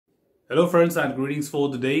Hello friends and greetings for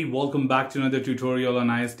the day. Welcome back to another tutorial on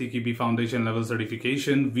ISTQB Foundation Level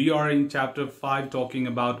certification. We are in chapter 5 talking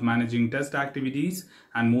about managing test activities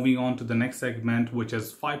and moving on to the next segment, which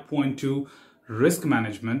is 5.2 risk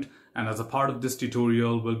management. And as a part of this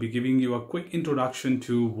tutorial, we'll be giving you a quick introduction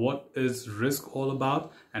to what is risk all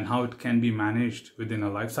about and how it can be managed within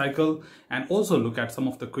a life cycle, and also look at some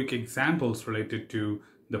of the quick examples related to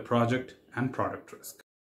the project and product risk.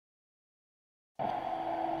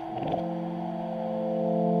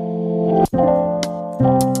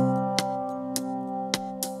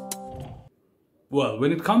 Well,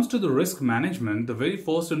 when it comes to the risk management, the very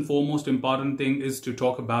first and foremost important thing is to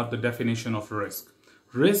talk about the definition of risk.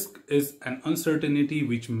 Risk is an uncertainty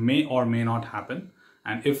which may or may not happen.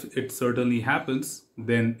 And if it certainly happens,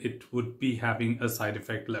 then it would be having a side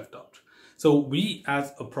effect left out. So we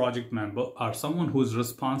as a project member are someone who is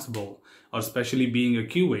responsible, or especially being a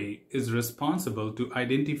QA, is responsible to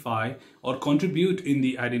identify or contribute in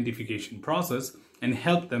the identification process and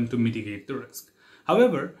help them to mitigate the risk.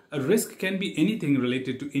 However, a risk can be anything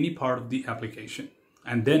related to any part of the application.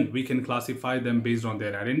 And then we can classify them based on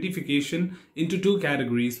their identification into two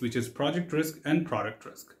categories, which is project risk and product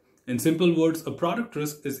risk. In simple words, a product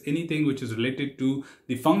risk is anything which is related to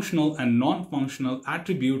the functional and non-functional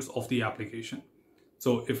attributes of the application.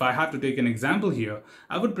 So if I have to take an example here,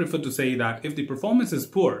 I would prefer to say that if the performance is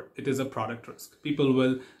poor, it is a product risk. People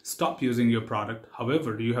will stop using your product.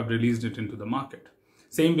 However, you have released it into the market.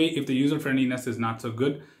 Same way, if the user friendliness is not so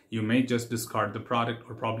good, you may just discard the product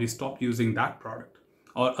or probably stop using that product.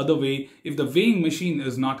 Or other way, if the weighing machine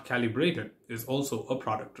is not calibrated, is also a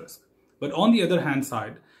product risk. But on the other hand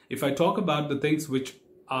side, if I talk about the things which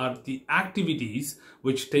are the activities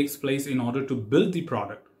which takes place in order to build the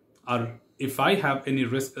product, or if I have any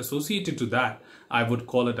risk associated to that, I would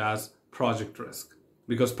call it as project risk.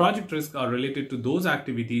 Because project risks are related to those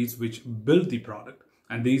activities which build the product,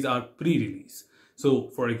 and these are pre-release. So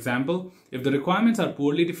for example, if the requirements are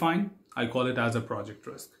poorly defined, I call it as a project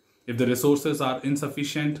risk. If the resources are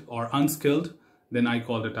insufficient or unskilled, then I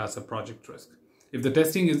call it as a project risk. If the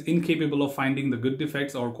testing is incapable of finding the good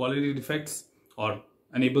defects or quality defects or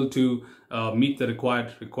unable to meet the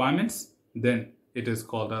required requirements, then it is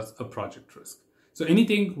called as a project risk. So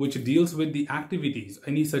anything which deals with the activities,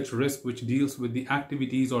 any such risk which deals with the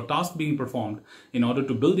activities or tasks being performed in order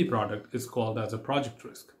to build the product is called as a project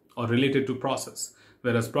risk or related to process,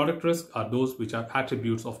 whereas product risks are those which are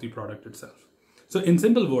attributes of the product itself. So in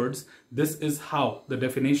simple words, this is how the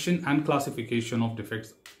definition and classification of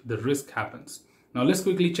defects, the risk happens. Now let's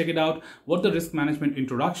quickly check it out what the risk management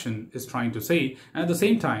introduction is trying to say, and at the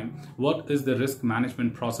same time, what is the risk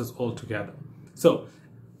management process altogether. So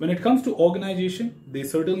when it comes to organization, they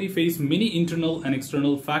certainly face many internal and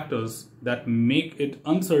external factors that make it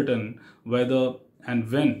uncertain whether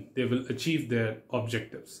and when they will achieve their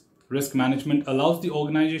objectives. Risk management allows the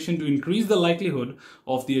organization to increase the likelihood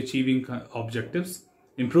of the achieving objectives,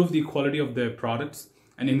 improve the quality of their products,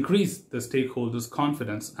 and increase the stakeholders'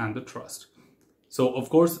 confidence and the trust. So of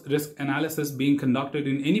course, risk analysis being conducted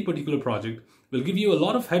in any particular project will give you a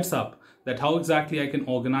lot of heads up that how exactly I can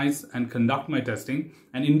organize and conduct my testing,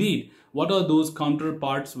 and indeed, what are those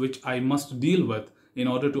counterparts which I must deal with in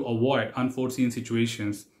order to avoid unforeseen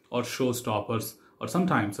situations or showstoppers, or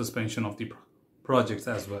sometimes suspension of the projects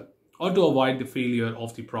as well, or to avoid the failure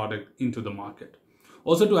of the product into the market.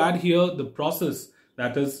 Also to add here, the process,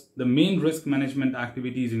 that is the main risk management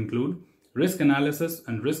activities include risk analysis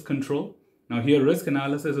and risk control. Now here risk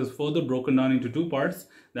analysis is further broken down into two parts,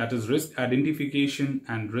 that is risk identification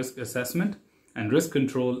and risk assessment, and risk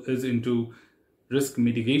control is into risk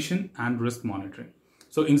mitigation and risk monitoring.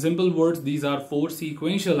 So in simple words, these are four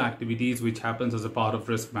sequential activities which happens as a part of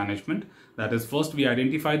risk management. That is, first we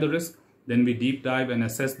identify the risk, then we deep dive and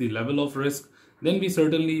assess the level of risk, then we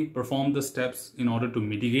certainly perform the steps in order to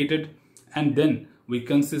mitigate it, and then we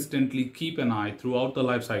consistently keep an eye throughout the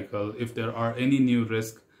life cycle if there are any new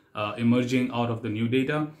risks emerging out of the new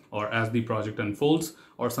data or as the project unfolds,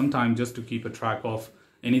 or sometimes just to keep a track of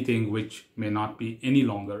anything which may not be any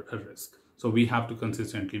longer a risk. So we have to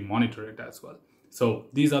consistently monitor it as well. So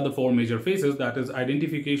these are the four major phases, that is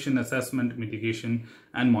identification, assessment, mitigation,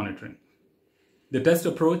 and monitoring. The test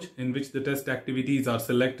approach, in which the test activities are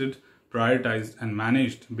selected, prioritized, and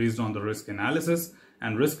managed based on the risk analysis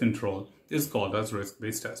and risk control, is called as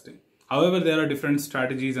risk-based testing. However, there are different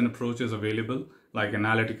strategies and approaches available, like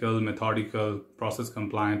analytical, methodical, process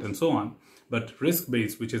compliant, and so on. But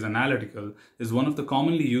risk-based, which is analytical, is one of the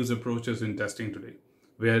commonly used approaches in testing today,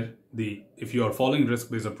 where if you are following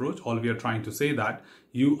risk-based approach, all we are trying to say that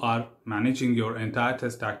you are managing your entire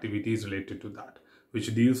test activities related to that,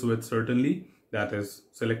 which deals with certainly That is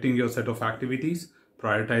selecting your set of activities,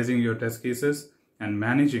 prioritizing your test cases, and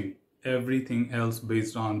managing everything else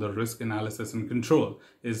based on the risk analysis and control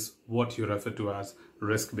is what you refer to as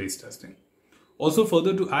risk-based testing. Also,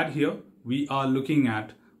 further to add here, we are looking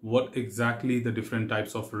at what exactly the different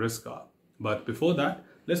types of risk are. But before that,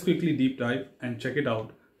 let's quickly deep dive and check it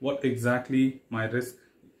out what exactly my risk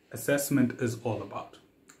assessment is all about,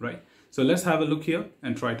 right? So let's have a look here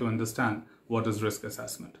and try to understand what is risk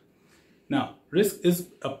assessment. Now, risk is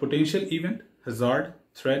a potential event, hazard,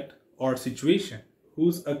 threat, or situation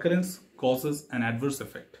whose occurrence causes an adverse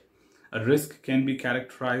effect. A risk can be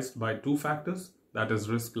characterized by two factors, that is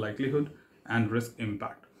risk likelihood and risk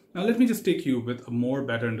impact. Now, let me just take you with a more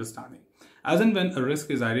better understanding. As and when a risk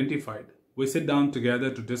is identified, we sit down together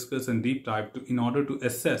to discuss and deep dive in order to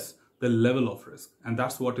assess the level of risk. And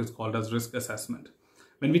that's what is called as risk assessment.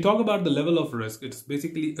 When we talk about the level of risk, it's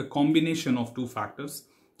basically a combination of two factors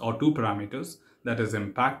or two parameters, that is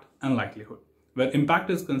impact and likelihood. Where impact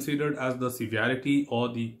is considered as the severity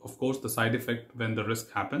or of course, the side effect when the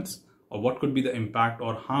risk happens, or what could be the impact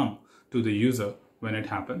or harm to the user when it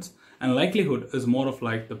happens. And likelihood is more of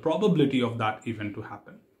like the probability of that event to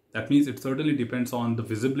happen. That means it certainly depends on the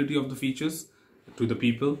visibility of the features to the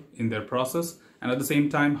people in their process, and at the same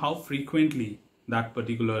time, how frequently that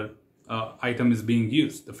particular item is being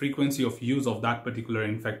used, the frequency of use of that particular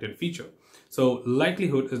infected feature. So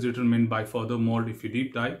likelihood is determined by, furthermore, if you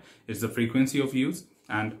deep dive, it's the frequency of use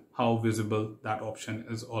and how visible that option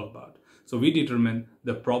is all about. So we determine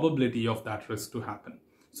the probability of that risk to happen.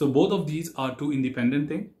 So both of these are two independent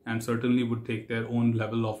things and certainly would take their own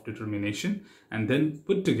level of determination, and then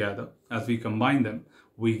put together, as we combine them,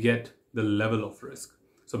 we get the level of risk.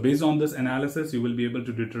 So based on this analysis, you will be able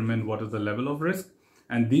to determine what is the level of risk,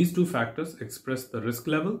 and these two factors express the risk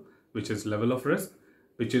level, which is level of risk,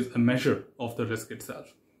 which is a measure of the risk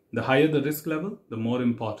itself. The higher the risk level, the more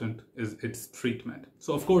important is its treatment.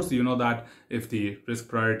 So of course, you know that if the risk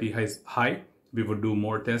priority is high, we would do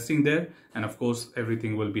more testing there, and of course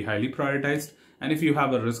everything will be highly prioritized. And if you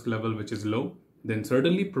have a risk level which is low, then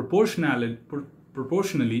certainly proportionally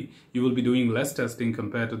you will be doing less testing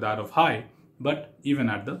compared to that of high, but even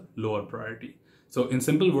at the lower priority. So in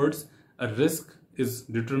simple words, a risk is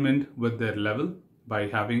determined with their level by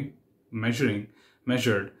having measured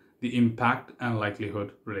the impact and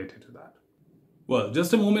likelihood related to that. Well,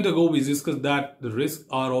 just a moment ago we discussed that the risks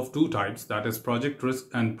are of two types, that is project risk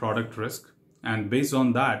and product risk. And based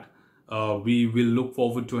on that, we will look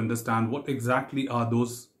forward to understand what exactly are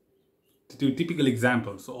those two typical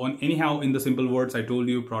examples. So anyhow, in the simple words, I told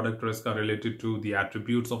you product risk are related to the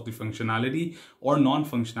attributes of the functionality or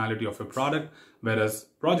non-functionality of a product, whereas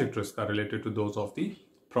project risk are related to those of the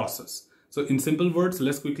process. So in simple words,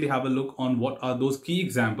 let's quickly have a look on what are those key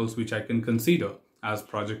examples which I can consider as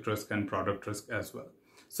project risk and product risk as well.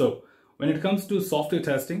 So when it comes to software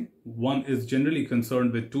testing, one is generally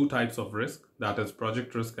concerned with two types of risk, that is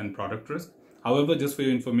project risk and product risk. However, just for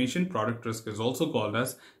your information, product risk is also called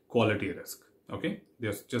as quality risk. Okay,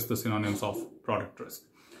 there's just the synonyms of product risk.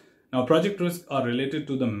 Now, project risks are related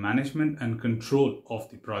to the management and control of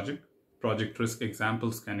the project. Project risk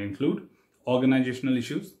examples can include organizational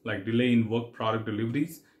issues like delay in work product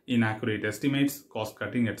deliveries, inaccurate estimates, cost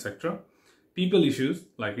cutting, etc. People issues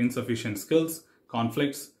like insufficient skills,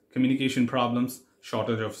 conflicts, communication problems,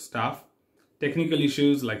 shortage of staff. Technical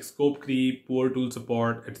issues like scope creep, poor tool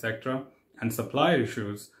support, etc. And supplier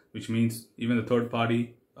issues, which means even the third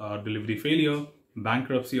party delivery failure,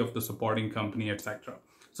 bankruptcy of the supporting company, etc.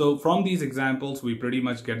 So from these examples, we pretty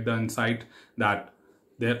much get the insight that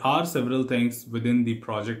there are several things within the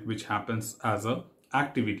project which happens as a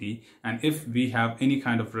activity, and if we have any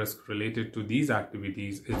kind of risk related to these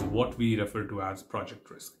activities is what we refer to as project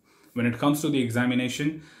risk. When it comes to the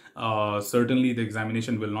examination, certainly the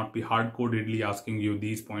examination will not be hard-codedly asking you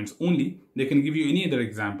these points only. They can give you any other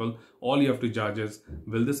example. All you have to judge is,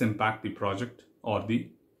 will this impact the project or the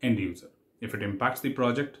end user? If it impacts the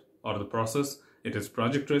project or the process, it is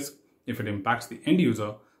project risk. If it impacts the end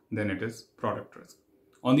user, then it is product risk.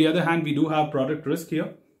 On the other hand, we do have product risk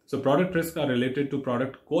here. So product risk are related to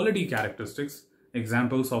product quality characteristics.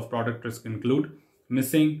 Examples of product risk include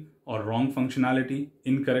missing or wrong functionality,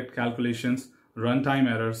 incorrect calculations, runtime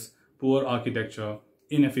errors, poor architecture,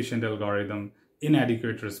 inefficient algorithm,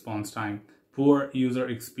 inadequate response time, poor user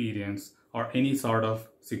experience, or any sort of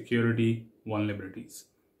security vulnerabilities.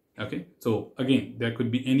 Okay, so again, there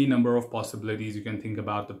could be any number of possibilities you can think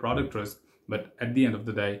about the product risk, but at the end of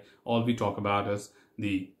the day, all we talk about is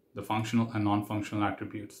the functional and non-functional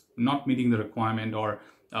attributes. Not meeting the requirement or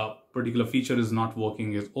a particular feature is not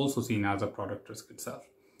working is also seen as a product risk itself.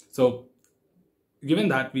 So given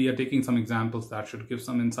that, we are taking some examples that should give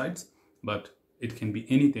some insights, but it can be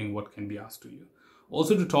anything what can be asked to you.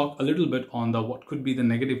 Also, to talk a little bit on what could be the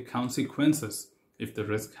negative consequences if the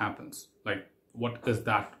risk happens. Like, what is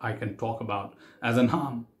that I can talk about as an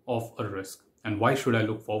harm of a risk, and why should I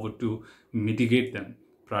look forward to mitigate them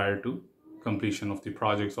prior to completion of the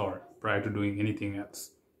projects or prior to doing anything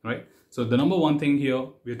else, right? So the number one thing here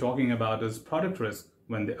we're talking about is product risk,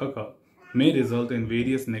 when they occur, may result in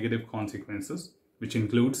various negative consequences, which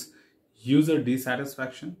includes user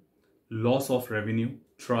dissatisfaction, loss of revenue,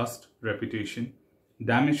 trust, reputation,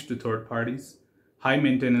 damage to third parties, high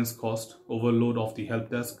maintenance cost, overload of the help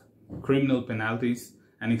desk, criminal penalties,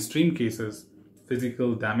 and extreme cases,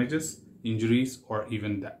 physical damages, injuries, or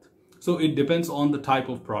even death. So it depends on the type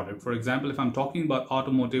of product. For example, if I'm talking about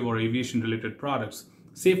automotive or aviation related products,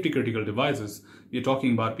 safety critical devices, we're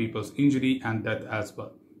talking about people's injury and death as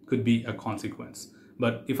well. Could be a consequence.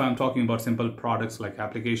 But if I'm talking about simple products like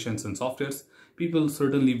applications and softwares, people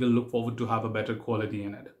certainly will look forward to have a better quality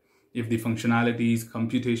in it. If the functionalities,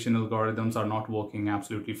 computational algorithms are not working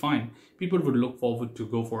absolutely fine, people would look forward to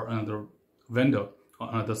go for another vendor or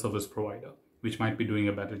another service provider, which might be doing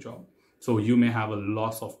a better job. So you may have a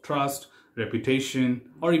loss of trust, reputation,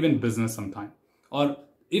 or even business sometime. Or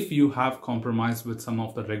if you have compromised with some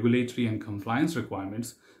of the regulatory and compliance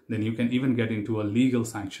requirements, then you can even get into a legal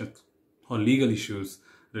sanctions or legal issues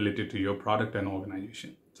related to your product and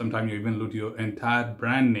organization. Sometimes you even lose your entire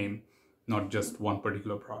brand name, not just one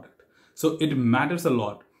particular product. So it matters a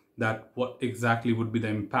lot that what exactly would be the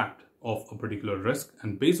impact of a particular risk,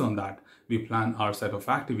 and based on that, we plan our set of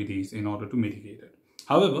activities in order to mitigate it.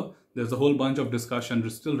 However, there's a whole bunch of discussion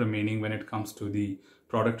still remaining when it comes to the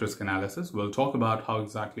product risk analysis. We'll talk about how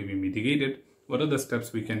exactly we mitigate it, what are the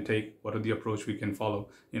steps we can take, what are the approach we can follow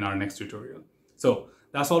in our next tutorial. So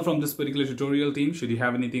that's all from this particular tutorial, team. Should you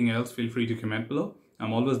have anything else, feel free to comment below.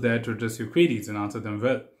 I'm always there to address your queries and answer them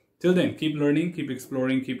well. Till then, keep learning, keep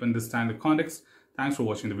exploring, keep understanding the context. Thanks for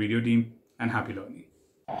watching the video, team, and happy learning.